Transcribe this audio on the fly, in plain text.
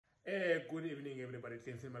Good evening, everybody.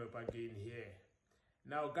 Thanks again here.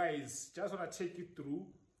 Now, guys, just want to take you through.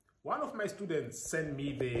 One of my students sent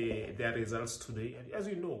me their results today, and as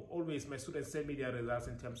you know, always my students send me their results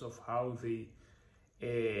in terms of how they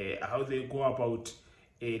go about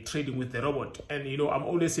trading with the robot. And you know, I'm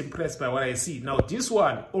always impressed by what I see. Now, this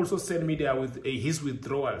one also sent me there with his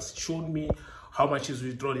withdrawals, showed me how much is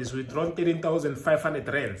withdrawn. He's withdrawn 13,500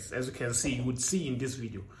 rands, as you can see. You would see in this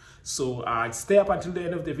video. So stay up until the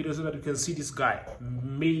end of the video so that you can see this guy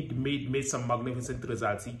made some magnificent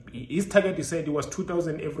results. His target, he said, it was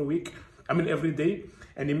 2,000 every day,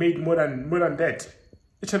 and he made more than that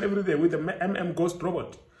each and every day with the Ghost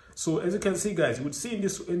robot. So as you can see, guys, you would see in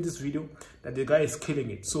this video that the guy is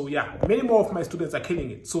killing it. So yeah, many more of my students are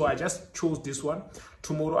killing it. So I just chose this one.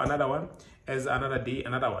 Tomorrow another one, as another day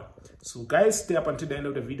another one. So guys, stay up until the end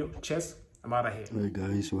of the video. Cheers, I'm out of here. Hey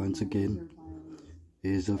guys, once again,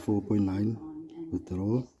 here's a 4.9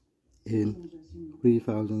 withdrawal in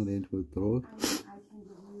 3,000 rand withdrawal.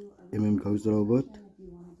 Ghost robot.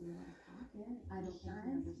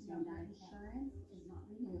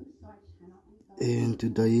 And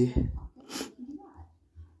today,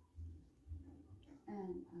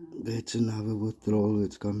 that's another withdrawal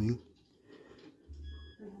that's coming.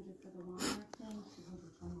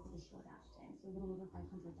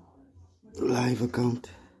 Live account.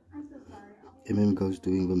 Ghost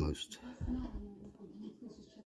doing the most.